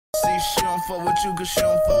see she don't fuck with you cause she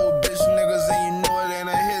don't fuck with bitch niggas, and you know it ain't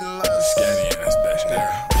a hidden love. Scanny ass bitch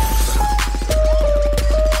there.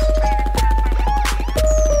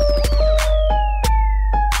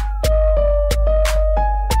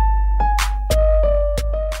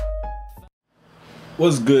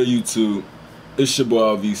 What's good, YouTube? It's your boy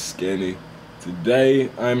LV Skinny. Today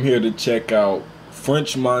I'm here to check out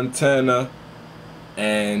French Montana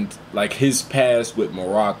and like his past with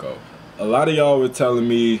Morocco. A lot of y'all were telling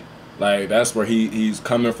me like that's where he's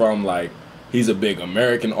coming from, like he's a big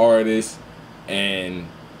American artist and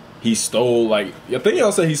he stole, like, I think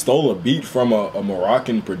y'all said he stole a beat from a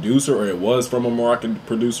Moroccan producer, or it was from a Moroccan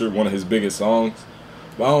producer, one of his biggest songs.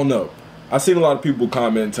 But I don't know. I've seen a lot of people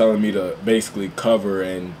comment telling me to basically cover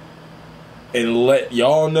and let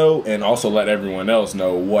y'all know, and also let everyone else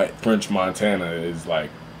know what French Montana is like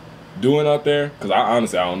doing out there, because I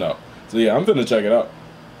honestly I don't know. So yeah, I'm finna check it out.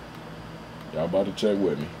 Y'all about to check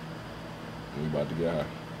with me. We about to get high.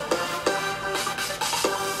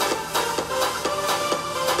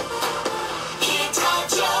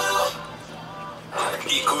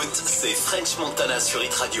 Écoute, c'est French Montana sur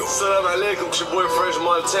Hit Radio. Salam alaikum, it's your boy French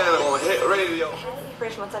Montana on Hit Radio.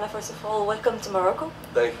 French Montana, first of all, welcome to Morocco.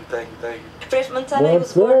 Thank you, thank you, thank you. French Montana,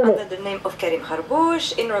 was born under the name of Karim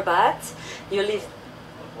Harbouch in Rabat. You live...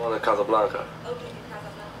 Born in Casablanca. Okay, in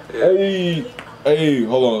Casablanca. Yeah. Hey,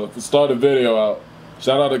 hold on. Start the video out.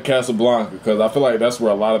 Shout out to Casablanca, because I feel like that's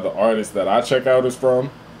where a lot of the artists that I check out is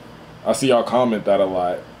from. I see y'all comment that a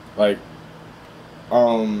lot. Like,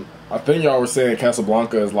 I think y'all were saying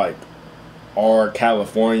Casablanca is like our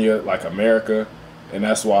California, like America, and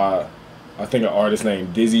that's why I think an artist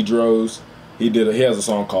named Dizzy Dros, he has a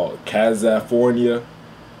song called Casafornia,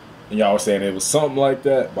 and y'all were saying it was something like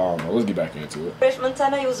that, but I don't know. Let's get back into it. French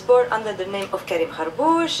Montana, he was born under the name of Karim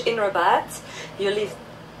Harbouch in Rabat. You live...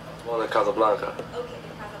 Born in Casablanca. Okay, in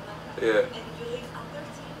Casablanca. Yeah. And you live at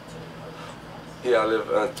 13 to... Yeah,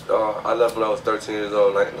 I left when I was 13 years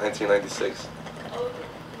old, 1996. Okay.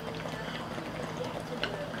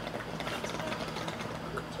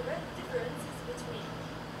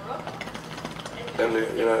 And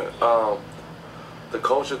the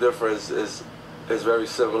culture difference is very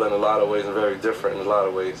similar in a lot of ways and very different in a lot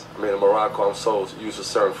of ways. I mean, in Morocco, I'm so used to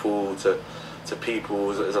certain food, to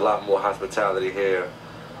people. There's a lot more hospitality here.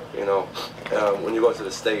 You know, when you go to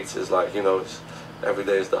the States, it's like, you know, it's, every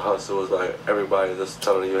day is the hustle. It's like everybody just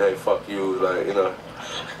telling you, hey, fuck you, like, you know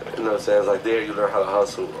what I'm saying? It's like there you learn how to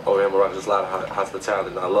hustle. Over here in Morocco, there's a lot of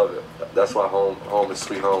hospitality, and I love it. That's why home is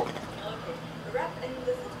sweet home.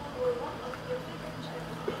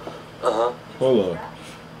 Hold on.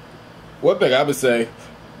 One thing I would say,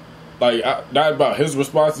 like, not about his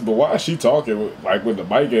responses, but why is she talking with the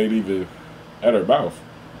mic ain't even at her mouth?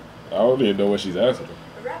 I don't even know what she's asking.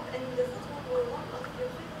 Rap and the football were one of your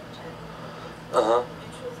favorite Uh-huh.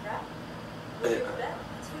 You chose rap? Yeah.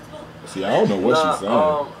 See, I don't know what she's saying.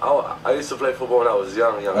 I used to play football when I was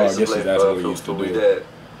young. I used guess to she's play asking what you used to do. Dad.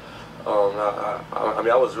 I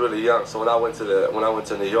mean, I was really young, so when I went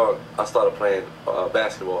to New York, I started playing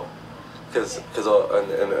basketball, because in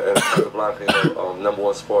Casablanca, you know, number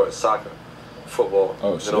one sport is soccer, football.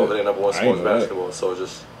 Oh shit! And over there, number one sport is know that. basketball. So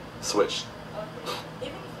just switched.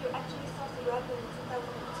 Even if you actually started rapping in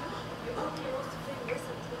 2002, you only rose to fame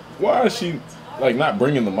recently. Why is she like not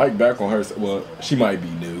bringing the mic back on her? Well, she might be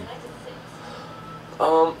new.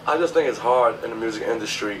 I just think it's hard in the music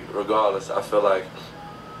industry, regardless. I feel like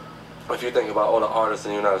if you think about all the artists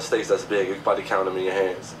in the United States that's big, you can probably count them in your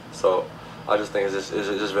hands. So I just think it's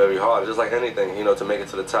just very hard. Just like anything, you know, to make it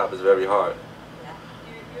to the top is very hard.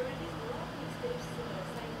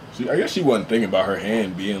 I guess she wasn't thinking about her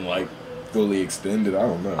hand being like fully extended. I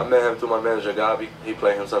don't know. I met him through my manager Gabi. He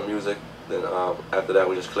played him some music. Then after that,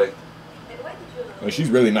 we just clicked. Like, she's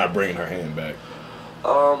really not bringing her hand back.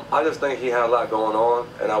 I just think he had a lot going on,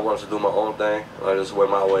 and I wanted to do my own thing. I just went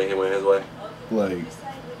my way, he went his way. Like,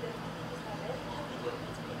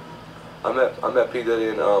 I met P Diddy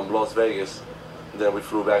in Las Vegas. Then we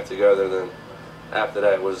flew back together. Then after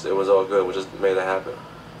that, it was all good. We just made it happen.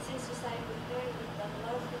 Since you signed with her, you've done a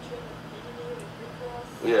lot of featuring with Rick Ross.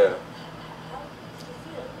 Yeah. How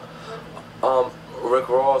did you feel? Rick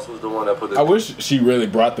Ross was the one that put the... I wish she really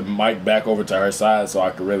brought the mic back over to her side so I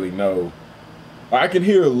could really know. I can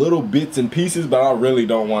hear little bits and pieces, but I really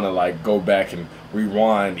don't want to like go back and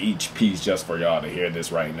rewind each piece just for y'all to hear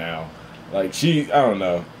this right now. Like, I don't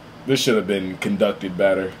know. This should have been conducted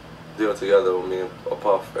better. Deal together with me and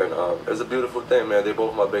Puff, and it's a beautiful thing, man. They're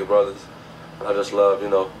both my big brothers. I just love, you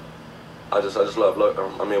know, I just love,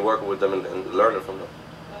 working with them and learning from them.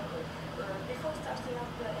 Before starting up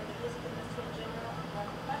in the music industry in general, in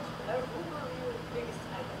particular, who were your biggest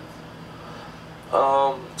idols?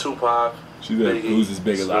 Tupac. She said, Biggie, who's his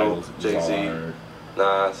biggest Snoop, idols? Jay-Z,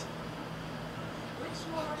 Nas. Which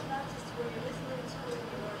Moroccan artist were you listening to when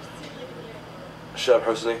you were still living here in Morocco? Shep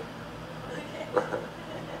Personally.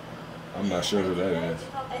 I'm not sure who that is.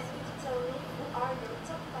 If I'll ask you to tell me who are your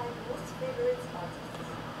top 5 most favorite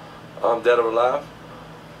artists? Dead or alive?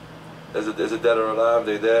 Is it dead or alive?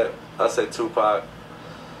 They dead? I say Tupac,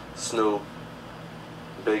 Snoop,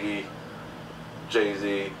 Biggie,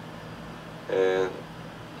 Jay-Z, and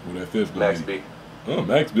Who that fifth Max gonna be? B. Oh,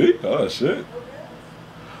 Max B? Oh, shit.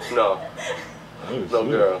 No, Oh, no shit.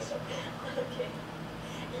 girls. Okay.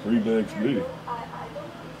 Free Max B. I don't know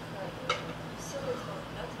if you saw it or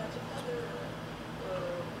not, but your father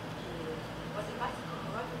was invited to a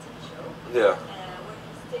Moroccan TV show. Yeah. Where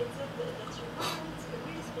he stated that your parents,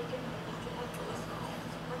 really speaking, that you have to listen to.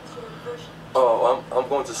 What's your version? Oh, I'm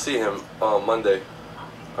going to see him on Monday.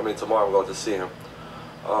 I mean tomorrow I'm going to see him.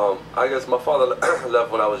 I guess my father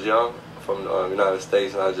left when I was young from the United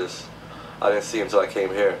States, and I didn't see him until I came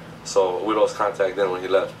here. So we lost contact then when he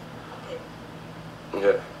left. Okay.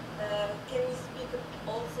 Yeah. Can you speak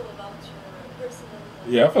also about your personal?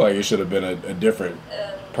 Yeah, I feel like it should have been a different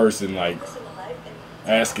person, like, personal life and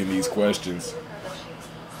asking these questions.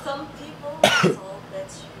 Some people thought that you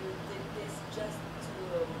did this just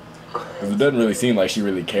to. Because it doesn't really seem like she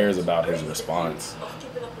really cares about his response. Of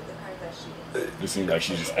keeping up with the Kardashians. It seems like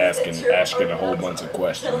she's just asking a whole bunch of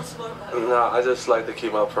questions. Tell us more about it. Nah, I just like to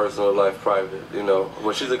keep my personal life private, you know.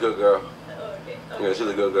 But she's a good girl. Oh, okay. Yeah, she's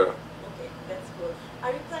a good girl. Okay, that's good.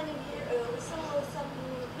 Are you planning here? We saw some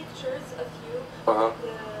pictures of you Uh-huh.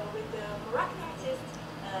 with the Moroccan artists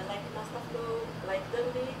like Mastaflo, like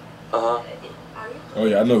Dundee. Uh-huh. Are you Oh,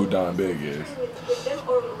 yeah, I know who Don Big is. with them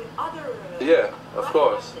or with other? Yeah, of Moroccan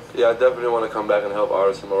course. artists? Yeah, I definitely want to come back and help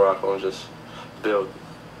artists in Morocco and just build.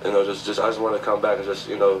 You know, just I just want to come back and just,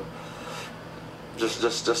 you know, just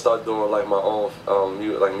start doing like my own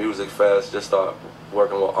like music fest. Just start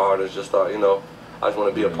working with artists. Just start, you know, I just want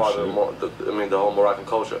to be a Yeah, part shit. of the whole Moroccan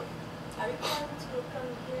culture. Are you planning to come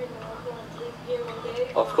here in Morocco and live here one day?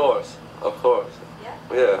 Of or- course, of course. Yeah.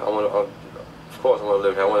 Yeah, I want to. Of course, I want to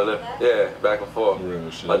live here. I want to live. Yeah, back and forth. Real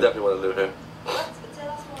shit. I definitely want to live here. Tell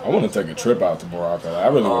us more I want to take a trip out to Morocco. I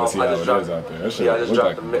really want to see I how just it dropped- is out there. That shit Yeah, I just look dropped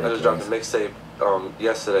like the a mi- I great just dropped the place. mixtape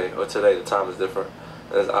yesterday or today. The time is different.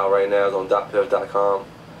 And it's out right now. It's on .piff.com.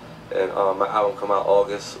 And my album come out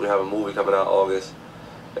August. We have a movie coming out August,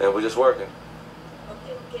 and we're just working.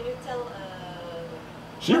 Okay, can you tell?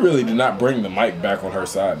 She really did not bring the mic back on her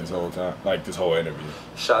side this whole time, like this whole interview.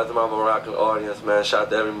 Shout out to my Moroccan audience, man. Shout out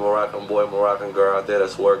to every Moroccan boy, Moroccan girl out there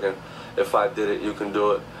that's working. If I did it, you can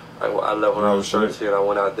do it. I love when I was Real shit. 13. I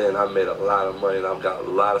went out there and I made a lot of money and I've got a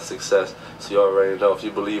lot of success. So you already know, if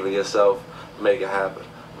you believe in yourself, make it happen.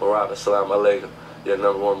 Moroccan, salam alaikum. You're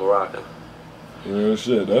 #1 Moroccan. Real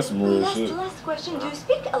shit. That's some real shit. Last question. Do you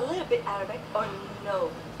speak a little bit Arabic or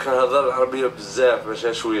no? كان هضر العربية بزاف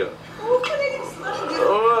ماشي شوية.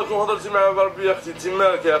 كون هضرتي مع العربية أختي أنت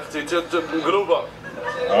مالك يا أختي مقلوبة.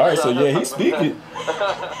 Alright, so yeah, he speaking.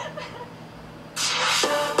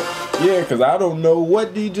 Yeah, because I don't know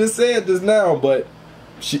what he just said just now, but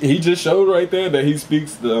he just showed right there that he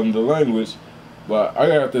speaks the language. But I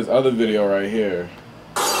got this other video right here.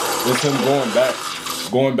 It's him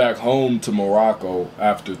going back home to Morocco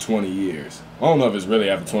after 20 years. I don't know if it's really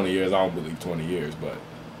after 20 years. I don't believe 20 years, but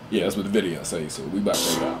yeah, that's what the video says. So we about to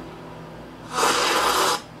check it out.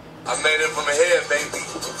 I made it from here, baby.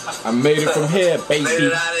 I made it from here, Made baby.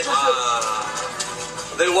 it out of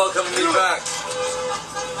They welcome me back.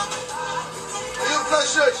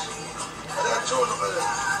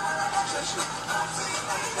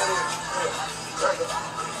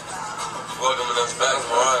 Welcoming us back,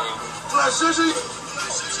 Morocco. That's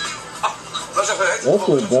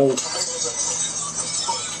what dope.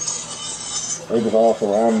 They just all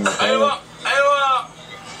surrounding the Hey, camera. what? Hey, what?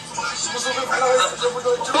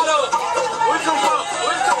 Hello. Welcome back.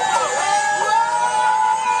 Welcome back.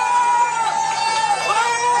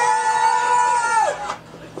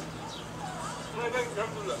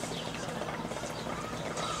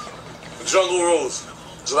 Jungle Rules,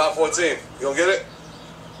 July 14th. You gonna get it?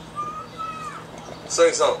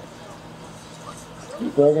 Say something. You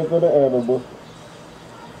talking to the animal.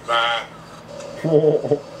 Nah.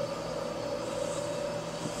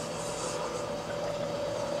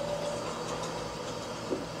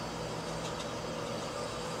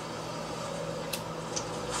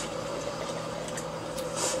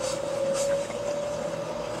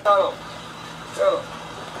 Tell him. Tell him.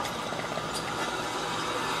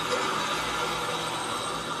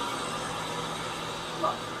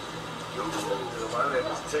 My name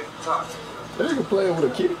is TikTok. They can play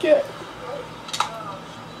with a kitty cat.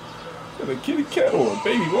 Got a kitty cat or a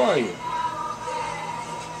baby lion.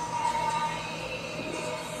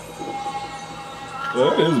 Yeah,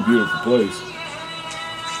 that is a beautiful place.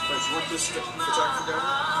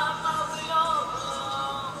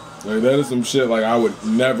 Like, that is some shit like I would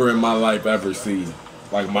never in my life ever see.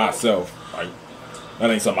 Like myself. Like,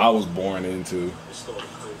 that ain't something I was born into.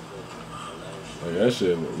 Like, that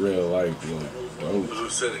shit look real life, like dope. Blue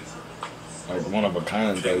City. Like one of a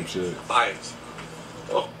kind type shit. Vibes.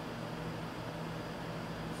 Oh.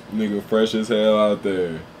 Nigga fresh as hell out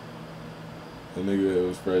there. The nigga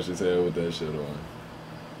was fresh as hell with that shit on.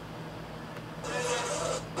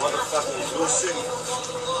 Motherfucking Blue City.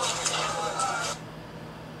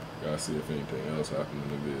 Gotta see if anything else happened in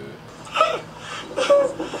the vid.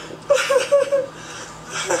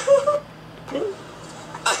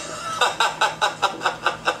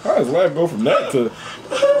 How does life go from that to...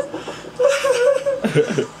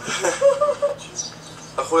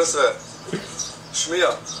 أخوي اسمع شمية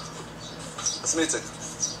اسميتك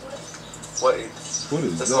what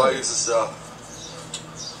is that's that? why I used to sell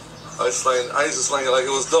I used to slang it like it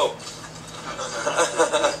was dope.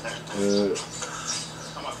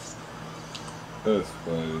 That's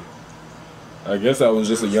funny. I guess I was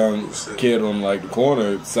just a young kid on like the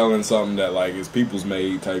corner selling something that like is people's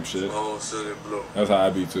made type shit. Oh, city blue. That's how I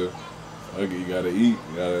be too. Like, you gotta eat.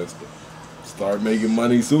 You gotta start making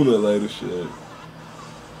money sooner or later. Shit.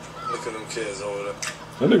 Look at them kids over there.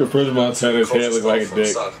 That nigga French Montana's head look like a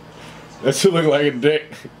dick. That shit look like a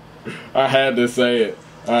dick. I had to say it.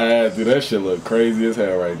 I had to. That shit look crazy as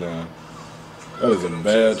hell right now. That is a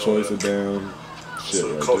bad choice of damn shit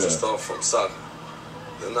right culture there. stuff from soccer.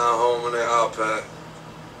 They're not home on their iPad.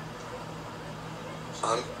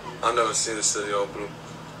 I never seen the city all blue.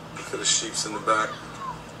 Look at the sheeps in the back.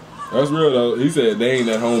 That's real though. He said they ain't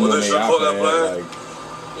at home Well, on they their should pull that iPad. plan.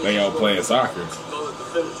 Like, they all playing soccer.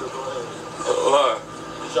 What?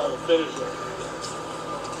 We don't finish it, man.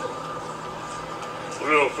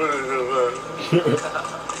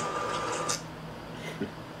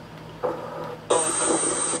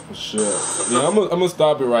 Sure. Yeah, I'm gonna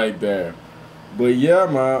stop it right there. But yeah,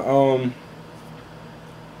 man,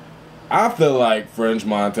 I feel like French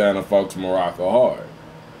Montana fucks Morocco hard.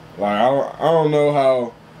 Like, I don't know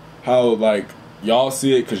how like y'all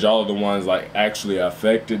see it, because y'all are the ones like actually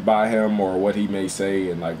affected by him or what he may say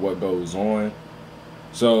and like what goes on.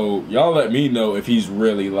 So y'all let me know if he's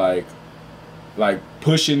really like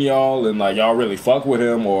pushing y'all and like y'all really fuck with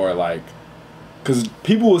him, or like, because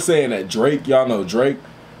people were saying that Drake, y'all know Drake,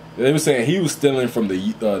 they were saying he was stealing from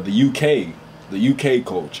the UK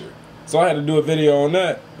culture. So I had to do a video on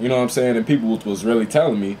that, you know what I'm saying, and people was really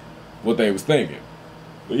telling me what they was thinking.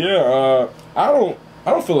 But yeah, I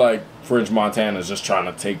don't feel like French Montana's just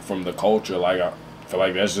trying to take from the culture. Like, I feel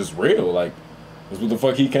like that's just real. Like, that's what the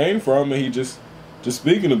fuck he came from, and he just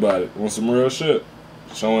speaking about it on some real shit,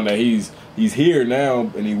 showing that he's here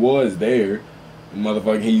now and he was there, and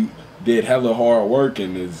motherfucker, he did hella hard work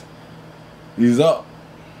and he's up.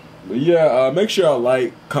 But yeah, make sure y'all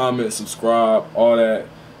like, comment, subscribe, all that.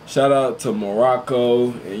 Shout out to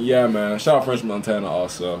Morocco, and yeah, man, shout out French Montana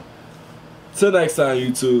also. Till next time,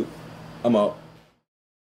 YouTube, I'm out.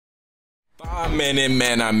 5 minute,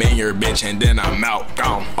 man, I'm in your bitch and then I'm out,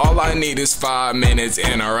 gone. All I need is 5 minutes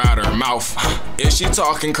in or out her mouth. If she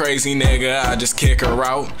talking crazy, nigga, I just kick her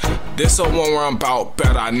out. This a one where I'm bout,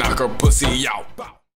 bet I knock her pussy out.